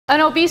An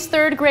obese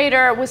third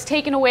grader was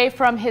taken away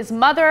from his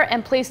mother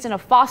and placed in a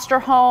foster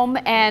home.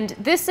 And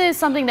this is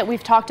something that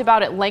we've talked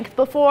about at length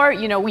before.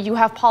 You know, you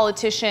have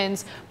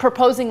politicians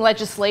proposing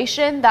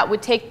legislation that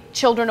would take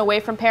children away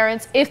from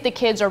parents if the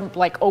kids are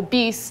like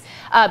obese,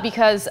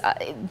 because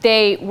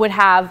they would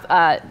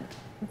have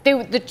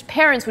the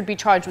parents would be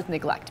charged with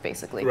neglect,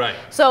 basically. Right.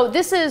 So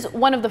this is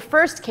one of the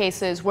first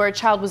cases where a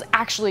child was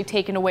actually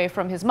taken away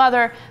from his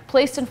mother,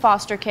 placed in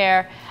foster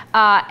care,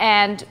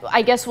 and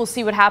I guess we'll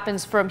see what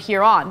happens from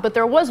here on. But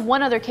there was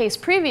one other case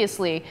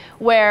previously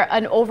where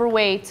an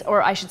overweight,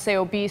 or I should say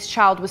obese,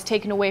 child was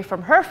taken away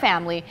from her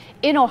family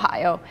in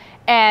Ohio,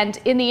 and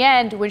in the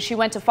end, when she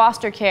went to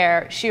foster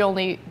care, she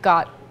only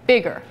got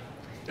bigger.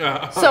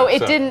 So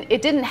it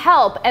didn't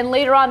help, and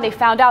later on they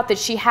found out that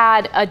she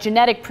had a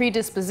genetic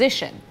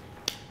predisposition.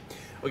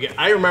 Okay,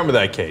 I remember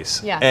that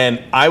case. Yeah.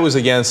 And I was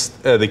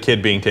against the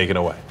kid being taken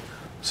away.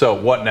 So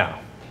what now?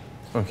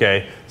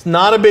 Okay, it's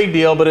not a big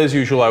deal, but as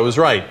usual, I was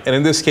right. And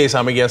in this case,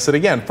 I'm against it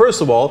again.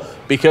 First of all,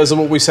 because of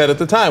what we said at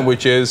the time,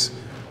 which is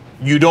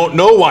you don't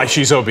know why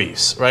she's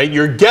obese, right?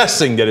 You're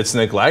guessing that it's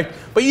neglect,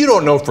 but you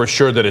don't know for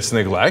sure that it's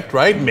neglect,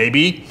 right?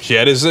 Maybe she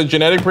had a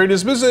genetic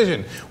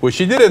predisposition, which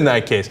she did in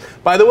that case.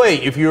 By the way,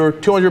 if you're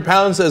 200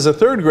 pounds as a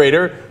third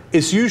grader,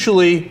 it's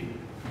usually,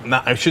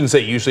 I shouldn't say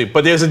usually,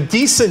 but there's a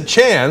decent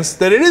chance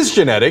that it is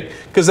genetic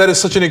because that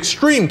is such an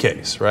extreme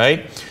case,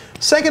 right?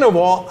 Second of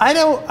all,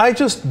 I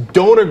just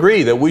don't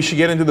agree that we should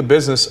get into the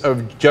business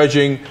of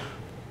judging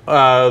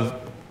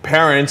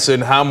parents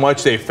and how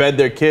much they fed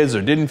their kids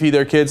or didn't feed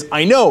their kids.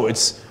 I know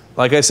it's,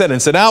 like I said,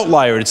 it's an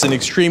outlier, it's an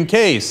extreme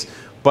case,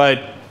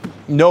 but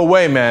no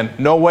way, man,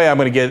 no way I'm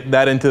going to get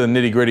that into the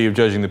nitty-gritty of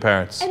judging the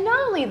parents. And not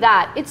only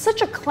that, it's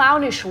such a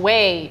clownish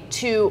way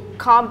to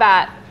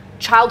combat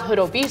childhood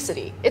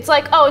obesity. It's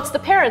like, oh, it's the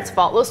parents'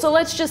 fault, so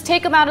let's just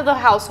take them out of the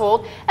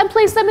household and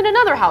place them in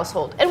another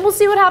household, and we'll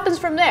see what happens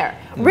from there.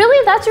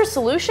 Really? That's your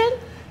solution?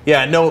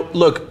 Yeah, no,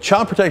 look,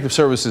 Child Protective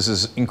Services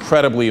is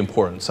incredibly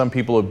important. Some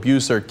people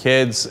abuse their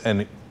kids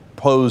and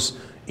pose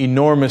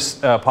enormous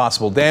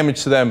possible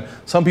damage to them.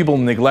 Some people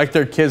neglect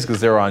their kids because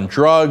they're on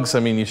drugs. I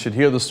mean, you should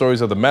hear the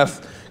stories of the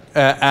meth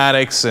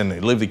addicts, and they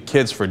leave the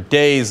kids for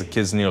days, the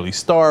kids nearly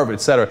starve,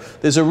 etc.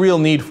 There's a real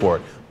need for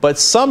it. But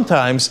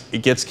sometimes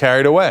it gets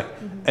carried away,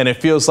 and it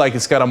feels like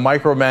it's got to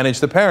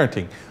micromanage the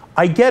parenting.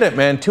 I get it,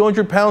 man.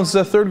 200 pounds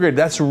as a third grader,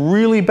 that's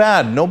really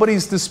bad.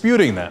 Nobody's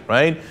disputing that,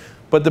 right?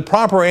 But the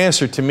proper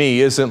answer to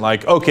me isn't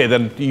like, okay,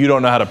 then you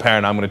don't know how to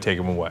parent, I'm going to take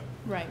them away.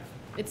 Right.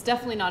 It's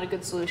definitely not a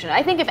good solution.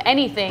 I think if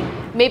anything,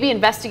 maybe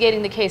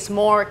investigating the case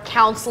more,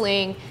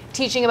 counseling,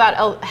 teaching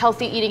about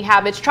healthy eating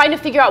habits, trying to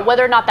figure out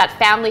whether or not that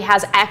family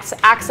has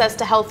access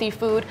to healthy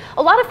food.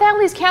 A lot of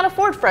families can't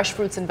afford fresh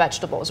fruits and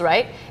vegetables,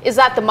 right? Is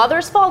that the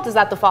mother's fault? Is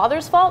that the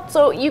father's fault?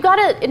 So you got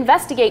to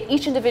investigate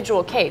each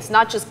individual case,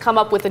 not just come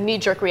up with a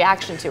knee-jerk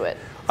reaction to it.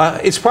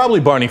 It's probably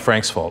Barney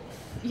Frank's fault.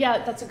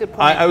 Yeah, that's a good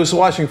point. I was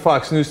watching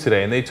Fox News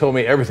today, and they told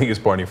me everything is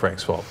Barney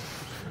Frank's fault.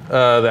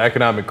 The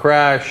economic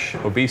crash,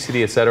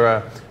 obesity,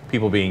 etc.,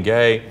 people being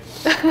gay.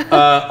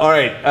 All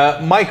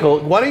right, Michael,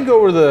 why don't you go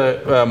over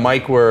the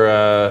mic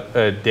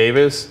where Dave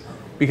is?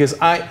 Because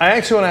I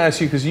actually want to ask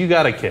you, because you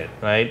got a kid,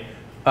 right?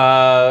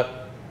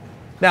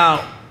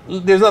 Now,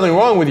 there's nothing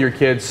wrong with your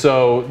kid,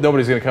 so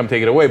nobody's going to come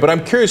take it away. But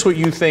I'm curious what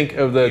you think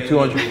of the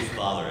 200. Obese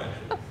father,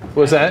 actually.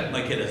 What's that?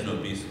 My kid has an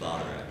obese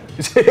father,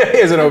 actually.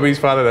 He has an obese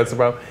father, that's the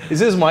problem. Is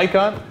his mic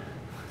on?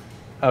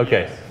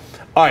 Okay. Yes.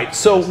 All right,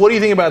 so what do you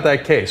think about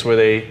that case where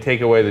they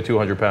take away the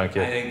 200-pound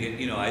kid?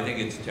 I think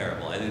it's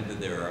terrible. I think that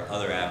there are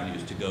other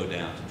avenues to go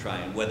down to try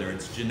and, whether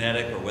it's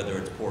genetic or whether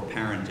it's poor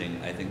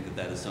parenting, I think that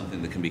that is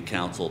something that can be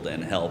counseled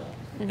and helped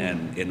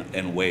and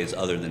in ways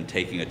other than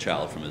taking a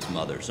child from his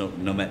mother. So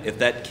no matter if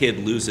that kid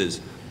loses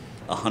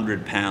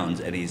 100 pounds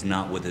and he's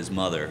not with his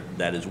mother,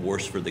 that is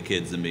worse for the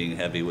kids than being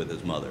heavy with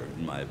his mother,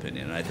 in my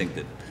opinion. And I think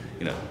that,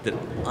 that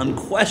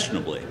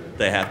unquestionably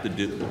they have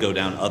to go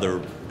down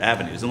other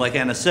avenues. And like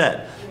Anna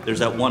said, there's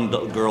that one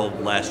girl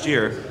last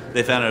year,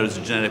 they found out it was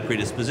a genetic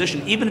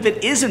predisposition. Even if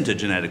it isn't a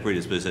genetic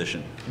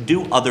predisposition,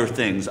 do other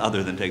things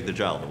other than take the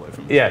child away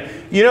from them. Yeah,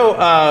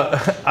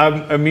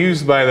 I'm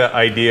amused by the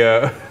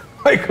idea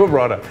Michael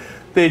brought up.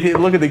 They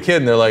look at the kid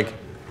and they're like,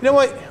 you know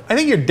what, I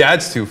think your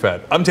dad's too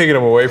fat. I'm taking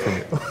him away from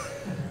you.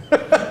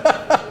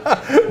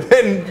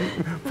 Then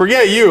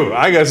forget you,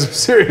 I got some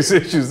serious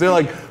issues. They're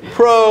like,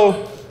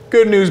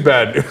 good news,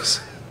 bad news.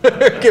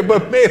 Okay,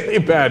 but mainly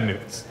bad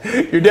news.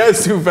 Your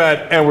dad's too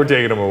fat and we're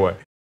taking him away.